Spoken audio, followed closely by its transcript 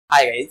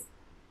Hi guys,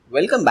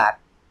 welcome back.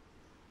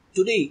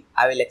 Today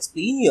I will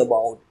explain you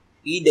about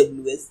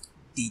AWS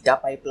Data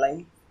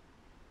Pipeline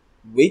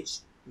which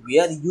we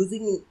are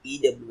using in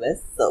AWS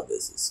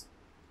services.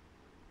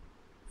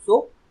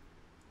 So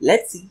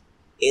let's see,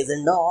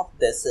 agenda of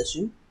this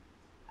session.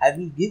 I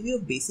will give you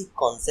a basic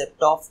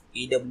concept of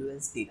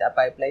AWS Data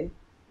Pipeline,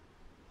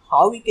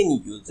 how we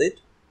can use it,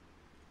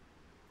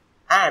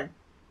 and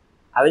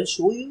I will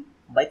show you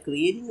by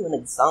creating an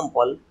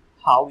example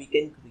how we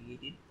can create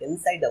it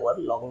inside our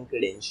login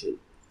credential.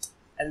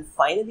 And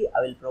finally, I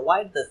will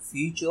provide the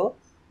feature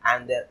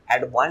and their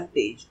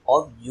advantage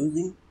of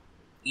using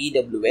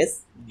AWS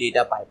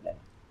Data Pipeline.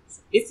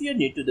 So if you are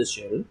new to the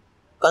channel,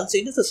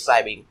 consider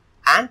subscribing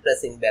and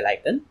pressing bell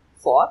icon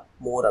for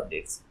more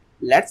updates.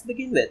 Let's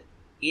begin with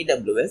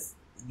AWS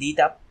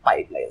Data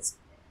Pipelines.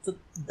 So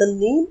the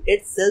name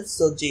itself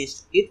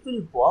suggests it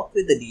will work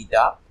with the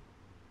data,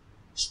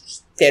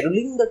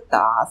 scheduling the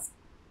task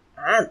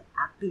and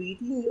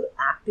activating your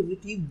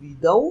activity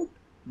without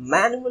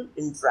manual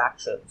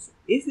interactions.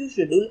 If you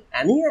schedule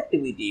any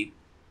activity,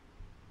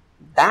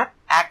 that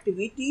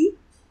activity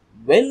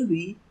will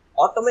be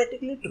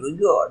automatically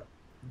triggered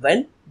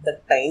when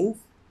the times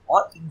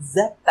or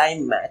exact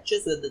time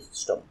matches with the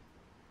system.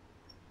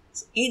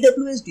 So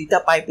AWS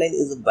Data Pipeline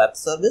is a web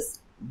service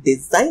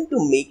designed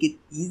to make it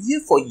easier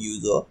for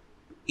user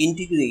to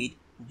integrate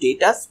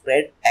data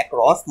spread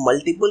across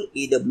multiple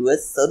AWS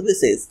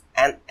services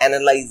and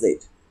analyze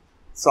it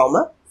from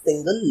a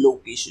single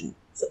location.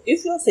 So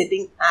if you are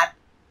sitting at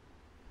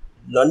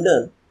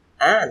London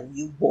and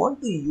you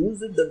want to use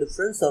the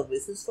different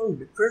services from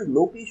different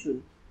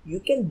locations,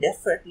 you can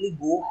definitely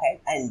go ahead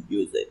and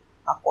use it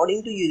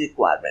according to your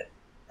requirement.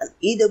 And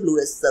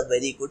AWS is a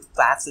very good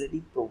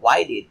facility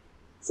provided.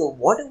 So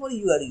whatever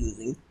you are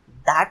using,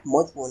 that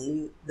much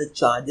only the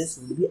charges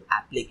will be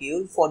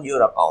applicable for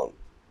your account,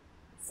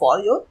 for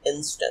your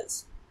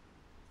instance.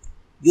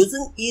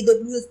 Using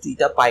AWS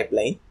Data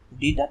Pipeline,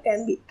 data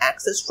can be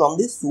accessed from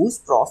the source,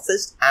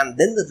 processed, and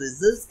then the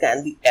results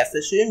can be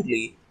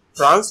efficiently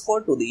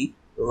transferred to the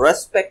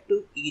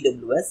respective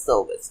AWS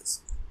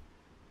services.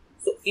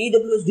 So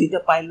AWS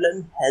Data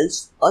Pipeline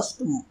helps us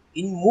to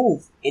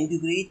move,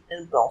 integrate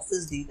and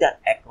process data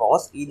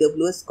across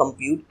AWS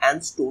compute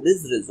and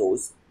storage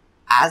resources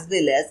as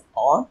well as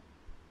on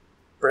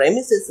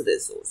premises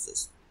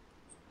resources.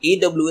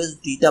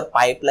 AWS Data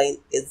Pipeline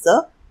is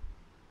a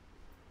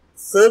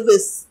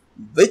service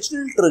which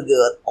will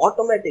trigger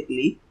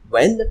automatically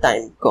when the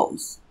time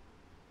comes.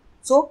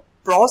 So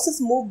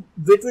process move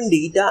between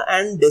data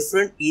and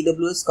different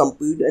AWS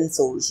compute and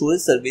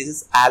storage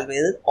services as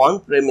well as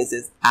on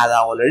premises. As I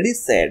already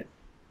said,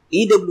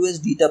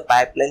 AWS Data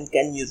Pipeline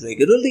can you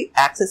regularly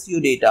access your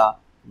data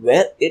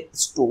where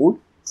it's stored,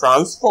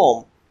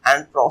 transform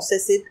and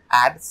process it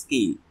at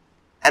scale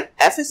and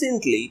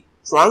efficiently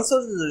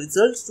transfer the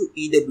results to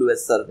AWS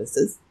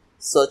services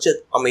such as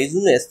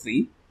Amazon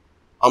S3,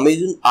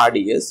 Amazon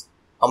RDS,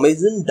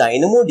 Amazon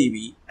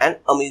DynamoDB and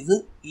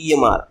Amazon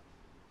EMR.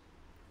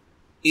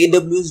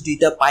 AWS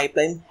Data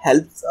Pipeline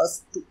helps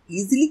us to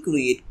easily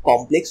create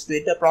complex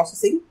data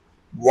processing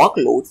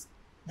workloads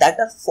that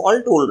are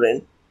fault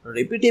tolerant,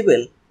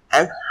 repeatable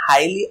and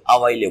highly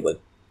available.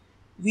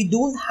 We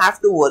don't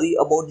have to worry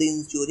about the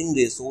ensuring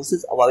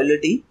resources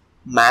availability,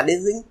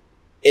 managing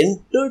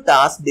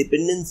inter-task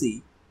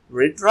dependency,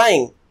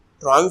 retrying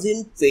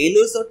transient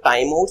failures or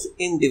timeouts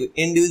in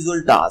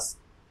individual tasks,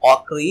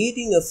 or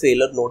creating a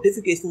failure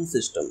notification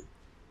system.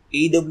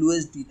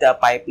 AWS Data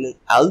Pipeline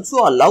also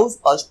allows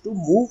us to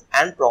move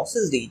and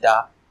process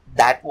data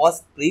that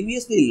was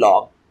previously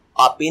logged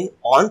up in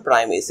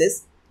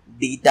on-premises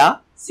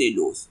data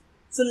silos.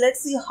 So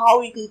let's see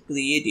how we can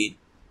create it.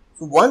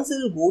 So once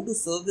you will go to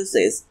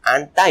services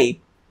and type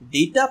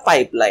data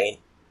pipeline,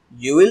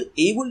 you will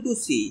able to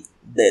see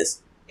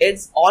this.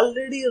 It's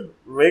already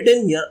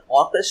written here,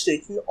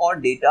 orchestration or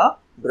data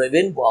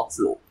driven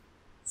workflow.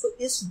 So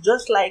it's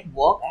just like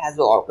work as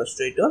an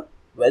orchestrator.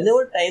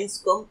 Whenever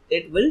times come,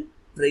 it will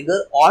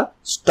trigger or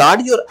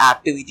start your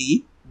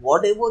activity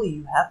whatever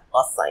you have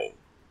assigned.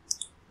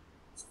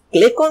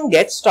 Click on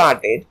get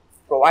started,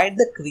 provide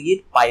the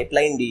create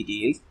pipeline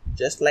details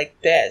just like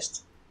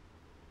test,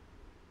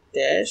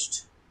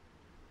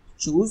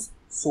 choose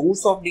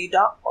source of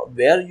data or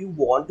where you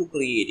want to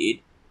create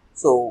it.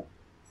 So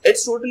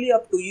it's totally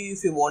up to you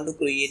if you want to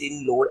create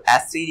in load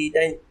S3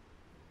 data in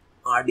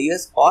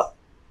RDS or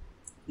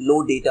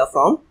load data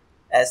from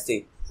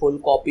S3, full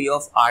copy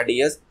of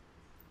RDS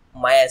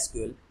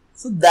MySQL.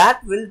 So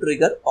that will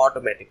trigger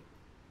automatically.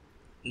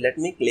 Let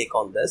me click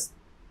on this.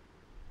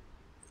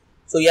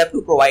 So you have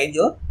to provide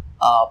your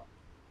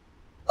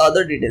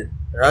other details.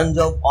 Run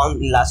job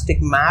on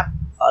elastic map,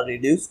 a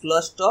reduced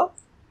cluster,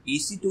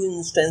 EC2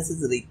 instance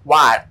is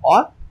required,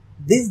 or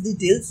these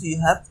details you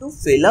have to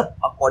fill up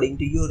according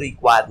to your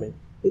requirement.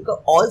 You can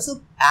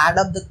also add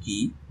up the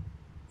key.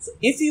 So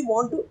if you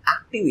want to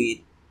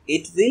activate,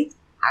 it will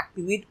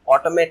activate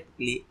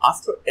automatically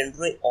after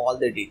entering all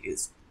the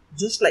details.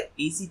 Just like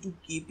EC2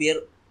 key pair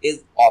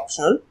is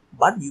optional,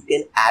 but you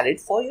can add it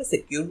for your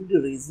security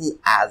reason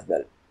as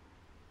well.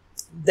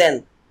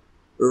 then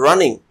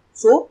running.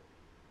 So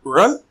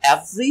run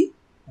every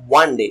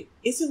 1 day.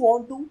 If you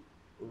want to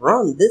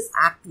run this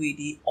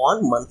activity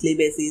on monthly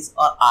basis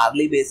or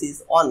hourly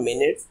basis or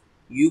minutes,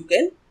 you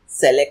can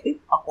select it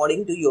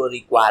according to your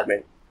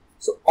requirement.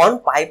 So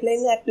on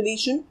pipeline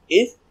activation,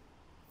 if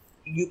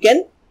you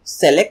can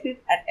select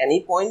it at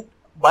any point,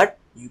 but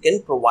you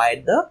can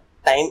provide the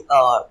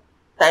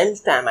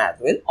timestamp as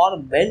well, or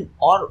when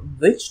or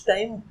which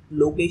time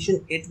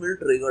location it will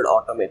trigger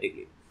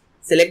automatically.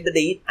 Select the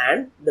date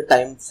and the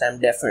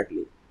timestamp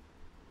definitely.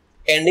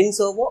 Ending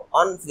server,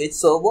 on which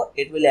server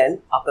it will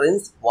end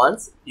occurrence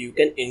once, you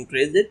can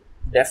increase it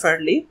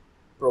definitely.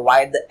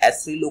 Provide the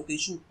S3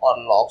 location or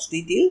logs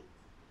detail.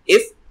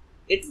 If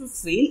it will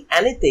fail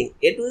anything,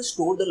 it will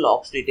store the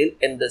logs detail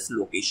in this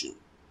location.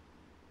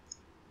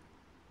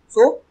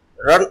 So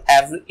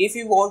if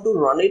you want to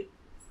run it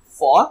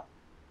for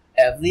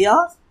every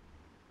hour,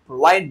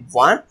 provide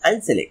 1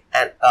 and select.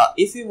 And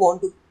if you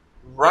want to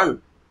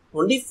run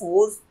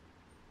 24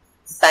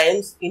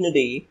 times in a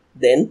day,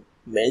 then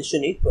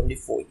mention it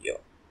 24 here.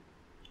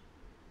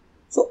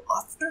 So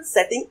after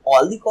setting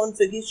all the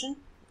configuration,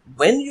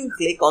 when you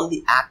click on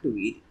the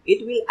activate,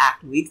 it will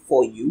activate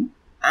for you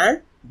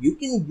and you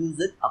can use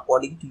it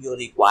according to your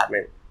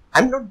requirement.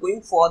 I'm not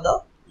going further.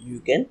 You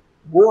can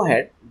go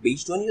ahead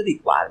based on your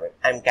requirement.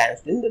 I'm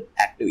cancelling the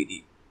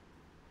activity.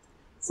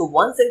 So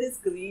once it is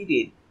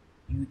created,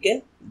 you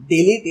can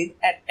delete it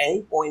at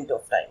any point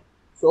of time.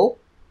 So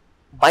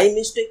by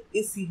mistake,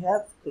 if you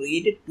have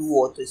created 2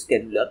 or 3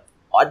 scheduler,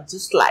 or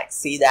just like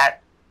say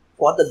that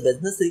for the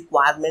business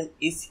requirement,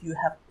 if you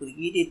have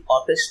created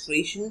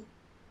orchestration,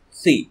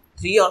 say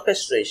 3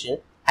 orchestration,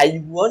 and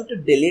you want to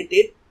delete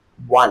it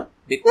 1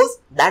 because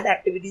that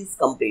activity is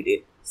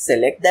completed,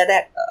 select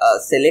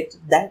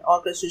that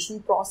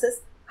orchestration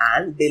process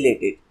and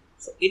delete it.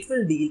 So it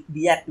will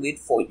deactivate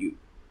for you.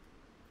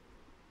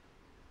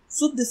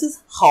 So this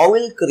is how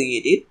we'll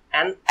create it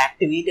and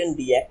activate and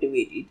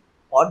deactivate it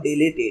or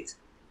delete it.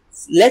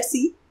 Let's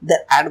see the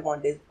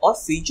advantage or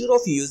feature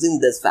of using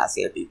this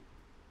facility.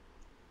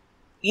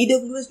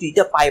 AWS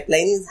Data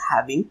Pipeline is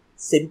having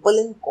simple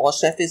and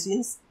cost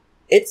efficient.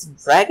 Its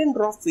drag and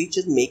drop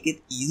features make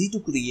it easy to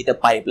create a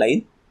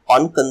pipeline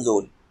on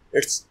console.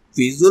 Its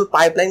Visual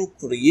Pipeline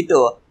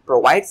Creator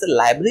provides a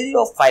library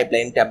of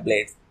pipeline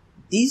templates.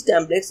 These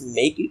templates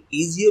make it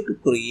easier to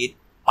create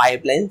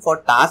pipeline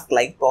for tasks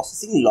like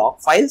processing log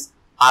files,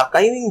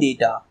 archiving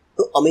data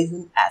to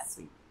Amazon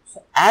S3.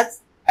 So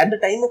as at the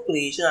time of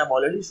creation, I've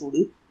already showed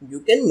you,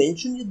 you can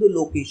mention the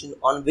location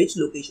on which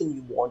location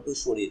you want to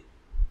store it.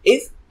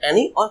 If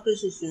any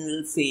orchestration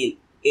will fail,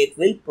 it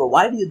will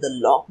provide you the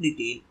log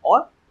detail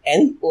or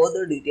any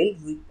other detail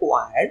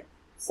required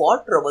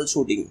for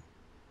troubleshooting.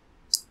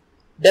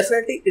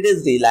 Definitely it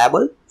is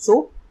reliable.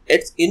 So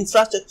its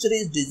infrastructure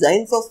is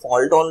designed for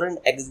fault-tolerant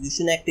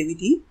execution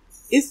activity.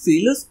 If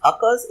failures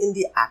occurs in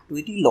the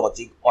activity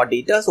logic or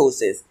data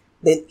sources,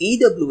 then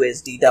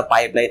AWS Data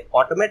Pipeline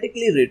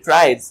automatically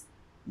retrieves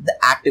the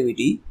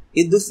activity.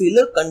 If the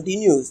failure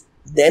continues,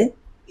 then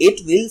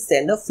it will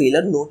send a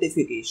failure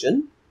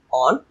notification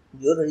on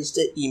your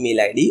registered email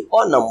ID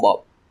or number.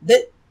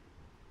 Then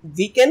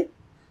we can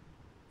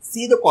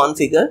see the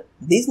configure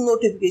this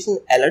notification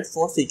alert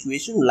for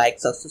situations like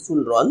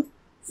successful runs,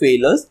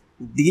 failures,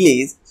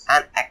 delays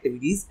and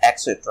activities,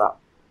 etc.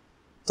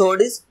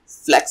 Third is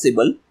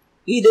flexible.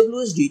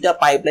 AWS Data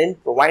Pipeline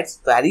provides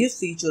various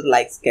features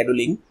like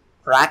scheduling,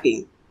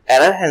 tracking,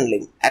 error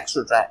handling,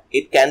 etc.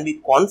 It can be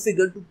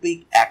configured to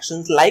take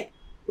actions like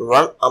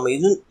run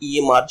Amazon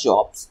EMR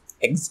jobs,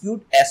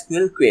 execute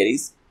SQL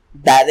queries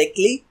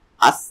directly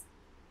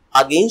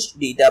against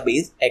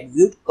database,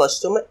 execute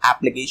customer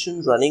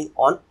applications running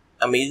on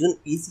Amazon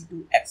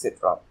EC2,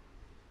 etc.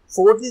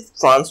 Fourth is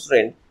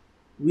transparent.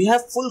 We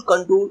have full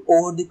control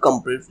over the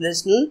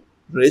computational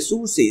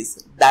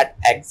resources that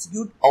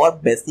execute our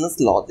business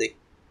logic,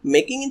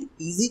 making it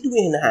easy to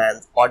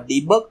enhance or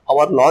debug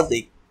our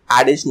logic.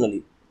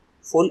 Additionally,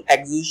 full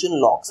execution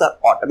logs are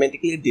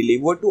automatically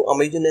delivered to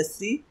Amazon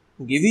S3,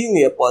 giving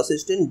you a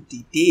persistent,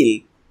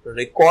 detailed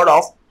record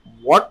of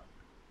what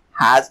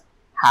has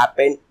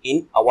happened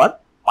in our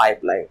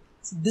pipeline.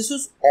 So this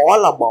is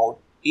all about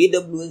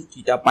AWS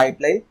Data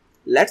Pipeline.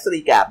 Let's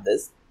recap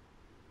this.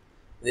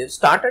 We've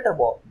started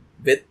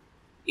with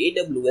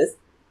AWS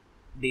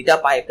Data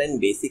Pipeline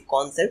basic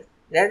concept.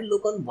 Let's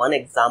look on one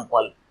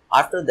example.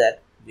 After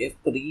that, we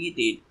have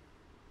created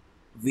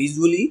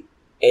visually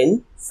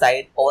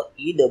inside our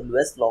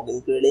AWS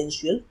login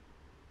credential.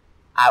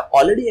 I've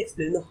already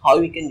explained how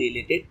we can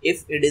delete it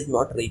if it is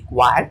not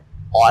required,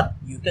 or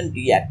you can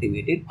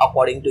deactivate it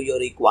according to your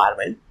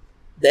requirement.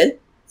 Then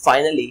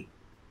finally,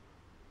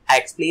 I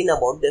explain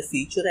about the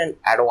feature and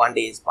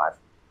advantage part.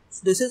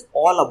 So this is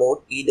all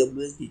about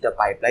AWS Data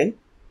Pipeline.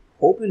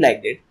 Hope you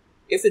liked it.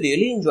 If you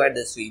really enjoyed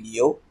this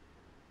video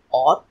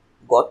or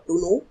got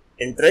to know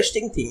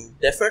interesting thing,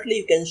 definitely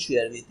you can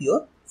share with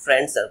your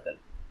friend circle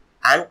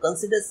and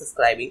consider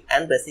subscribing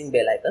and pressing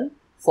bell icon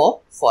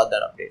for further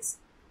updates.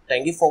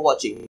 Thank you for watching.